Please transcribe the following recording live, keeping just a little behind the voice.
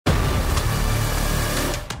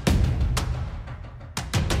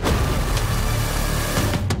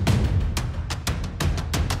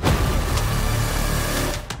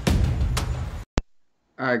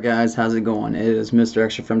Alright guys, how's it going? It is Mr.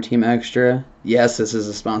 Extra from Team Extra. Yes, this is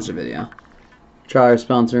a sponsor video. Try our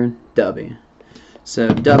sponsor, Dubby. So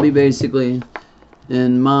Dubby basically,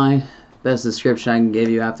 in my best description I can give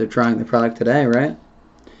you after trying the product today, right?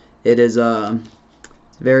 It is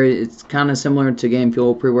it's kind of similar to Game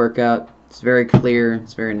Fuel pre-workout. It's very clear,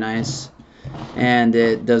 it's very nice, and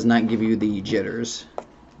it does not give you the jitters.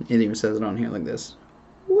 It even says it on here like this.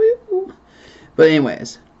 Woo. But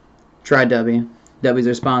anyways, try Dubby. Dubby's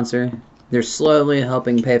our sponsor. They're slowly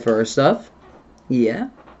helping pay for our stuff. Yeah.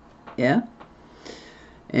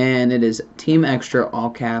 And it is Team Extra,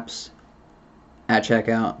 all caps, at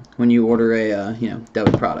checkout when you order a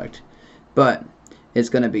Dubby product. But it's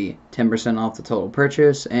gonna be 10% off the total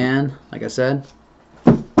purchase, and like I said,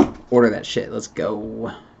 order that shit. Let's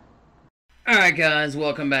go. Alright guys,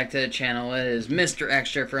 welcome back to the channel. It is Mr.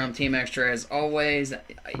 Extra from Team Extra. As always,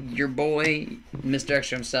 your boy, Mr.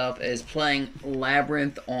 Extra himself, is playing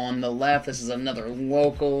Labrynth on the left. This is another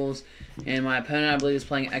locals. And my opponent, I believe, is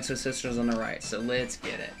playing Exosisters on the right. So let's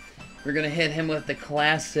get it. We're going to hit him with the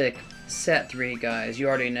classic set 3, guys. You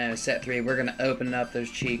already know, set 3. We're going to open up those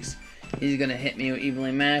cheeks. He's going to hit me with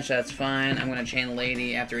evenly matched. That's fine. I'm going to chain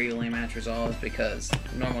Lady after evenly match resolves because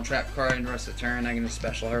normal trap card and rest of the turn. I can just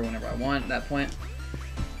special her whenever I want at that point.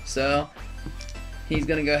 So, he's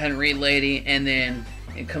going to go ahead and read Lady and then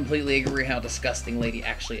completely agree how disgusting Lady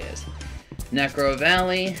actually is. Necro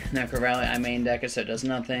Valley, I main deck it so it does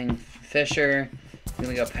nothing. Fisher, he's going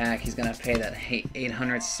to go pack. He's going to pay that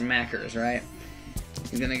 800 smackers, right?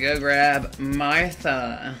 He's going to go grab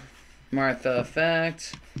Martha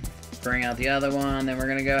effect. Bring out the other one, then we're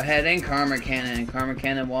gonna go ahead and Karma Cannon. Karma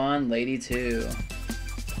Cannon 1, Lady 2.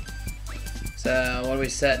 So, what are we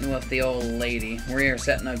setting with the old Lady? We are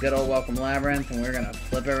setting a good old Welcome Labrynth, and we're gonna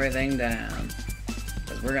flip everything down.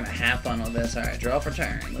 Because we're gonna have fun with this. Alright, draw for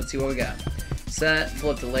turn. Let's see what we got. Set,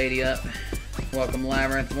 flip the Lady up. Welcome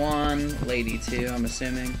Labrynth 1, Lady 2, I'm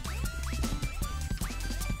assuming.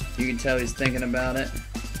 You can tell he's thinking about it.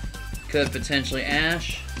 Could potentially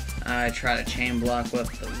Ash. I try to chain block with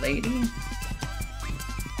the Lady.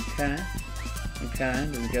 Okay.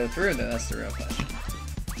 Does it go through though? That's the real question.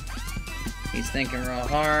 He's thinking real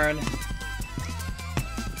hard.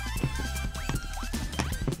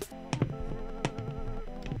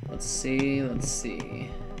 Let's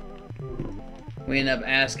see. We end up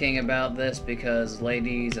asking about this because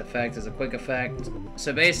Lady's effect is a quick effect.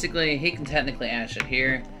 So basically, he can technically Ash it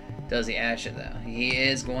here. Does he Ash it though? He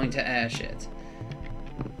is going to Ash it.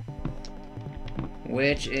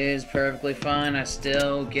 Which is perfectly fine. I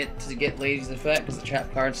still get to get Lady's effect because the trap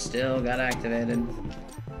card still got activated.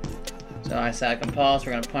 So I said I can pause.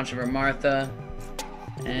 We're going to punch over Martha.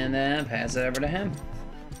 And then pass it over to him.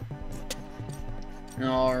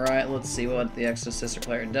 Alright, let's see what the Exosister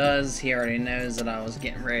player does. He already knows that I was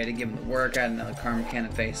getting ready to give him the work. I had another Karma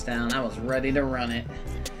Cannon face down. I was ready to run it.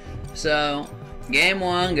 So, game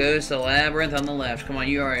 1 goes to Labrynth on the left. Come on,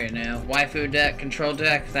 you already know. Waifu deck, control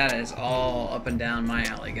deck, that is all up and down my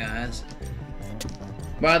alley, guys.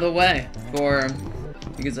 By the way,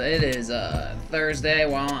 because it is Thursday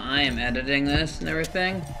while I am editing this and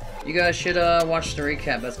everything, you guys should watch the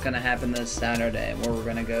recap that's going to happen this Saturday, where we're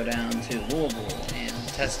going to go down to Louisville and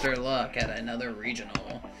test our luck at another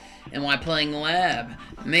regional. Am I playing Lab?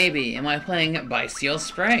 Maybe. Am I playing Bestial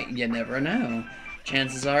Sprite? You never know.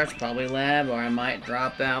 Chances are it's probably Lab, or I might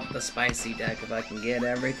drop out the spicy deck if I can get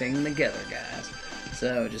everything together, guys.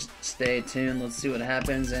 So just stay tuned. Let's see what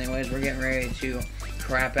happens. Anyways, we're getting ready to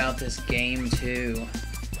crap out this game 2.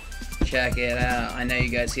 Check it out. I know you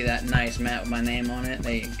guys see that nice mat with my name on it.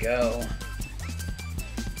 There you go.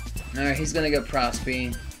 Alright, he's going to go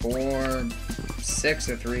Prosby. 4, 6,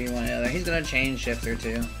 or 3, one or the other. He's going to change Shifter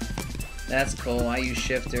too. That's cool. I use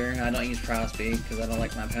Shifter. I don't use Prosby because I don't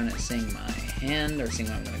like my opponent seeing my hand or seeing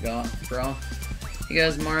what I'm going to go draw. He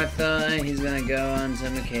goes Martha. He's going to go on to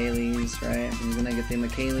Michaelis, right? He's going to get the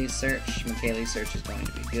Michaelis search. Michaelis search is going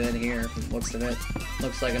to be good here from the looks of it.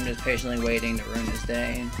 Looks like I'm just patiently waiting to ruin his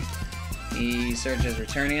day. He searches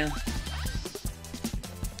Returnia.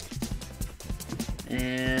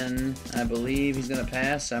 And I believe he's going to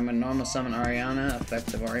pass. So I'm going to normal summon Ariana,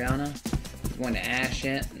 effective Ariana. He's going to Ash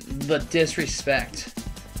it. But disrespect.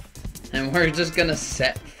 And we're just going to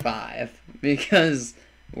set 5. Because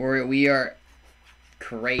we are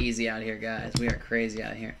crazy out here, guys. We are crazy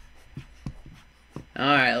out here.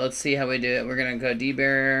 Alright, let's see how we do it. We're going to go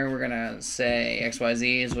D-Bearer. We're going to say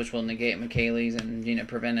XYZs, which will negate Michaelis and,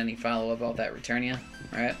 prevent any follow-up of that Returnia.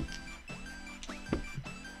 Right?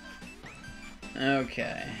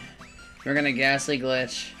 Okay. We're going to Ghastly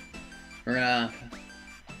Glitch. We're going to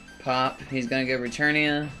pop. He's going to go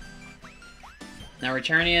Returnia. Now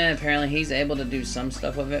Returnia, apparently he's able to do some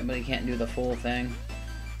stuff with it, but he can't do the full thing.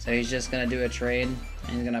 So he's just going to do a trade,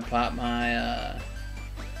 and he's going to pop my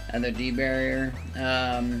other D-Barrier.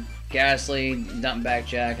 Ghastly, dump back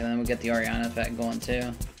Jack, and then we'll get the Ariana effect going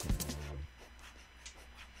too.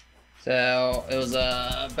 So it was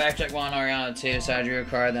a backjack 1, Ariana 2, so I drew a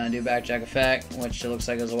card, then I do backjack effect, which it looks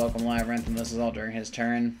like it was a welcome Labrynth, and this is all during his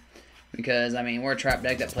turn. Because, I mean, we're a trap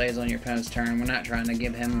deck that plays on your opponent's turn. We're not trying to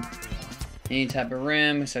give him any type of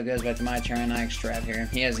rim, so it goes back to my turn. I extract here.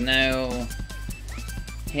 He has no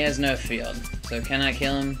field. So can I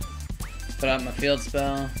kill him? Put up my field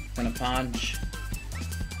spell. Gonna punch.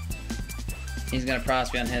 He's gonna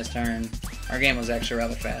prosper on his turn. Our game was actually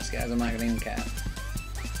rather fast, guys. I'm not gonna even cap.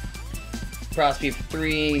 Prosper for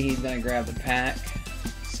 3. He's gonna grab the pack.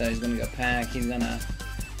 So he's gonna go pack. He's gonna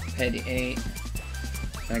pay the 8.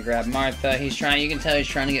 Gonna grab Martha. He's trying. You can tell he's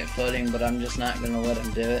trying to get footing, but I'm just not gonna let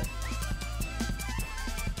him do it.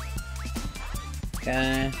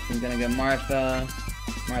 Okay, he's gonna go Martha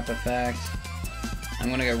effect. I'm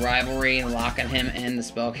gonna go Rivalry, locking him in the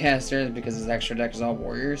Spellcasters because his extra deck is all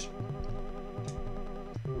Warriors.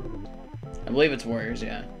 I believe it's Warriors,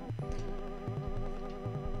 yeah.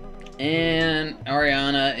 And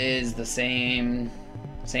Ariana is the same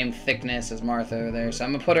thickness as Martha over there, so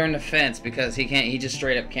I'm gonna put her in defense because he just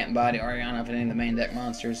straight up can't body Ariana for any of the main deck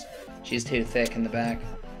monsters. She's too thick in the back.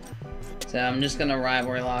 So I'm just gonna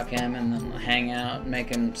Rivalry lock him and then hang out, make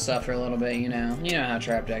him suffer a little bit, you know how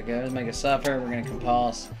trap deck goes. Make it suffer, we're gonna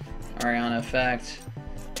compulse, Ariana effect,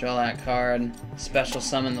 draw that card, special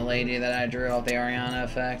summon the lady that I drew off the Ariana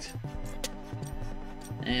effect.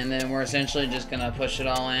 And then we're essentially just gonna push it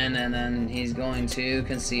all in, and then he's going to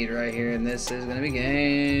concede right here, and this is gonna be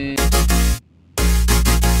game.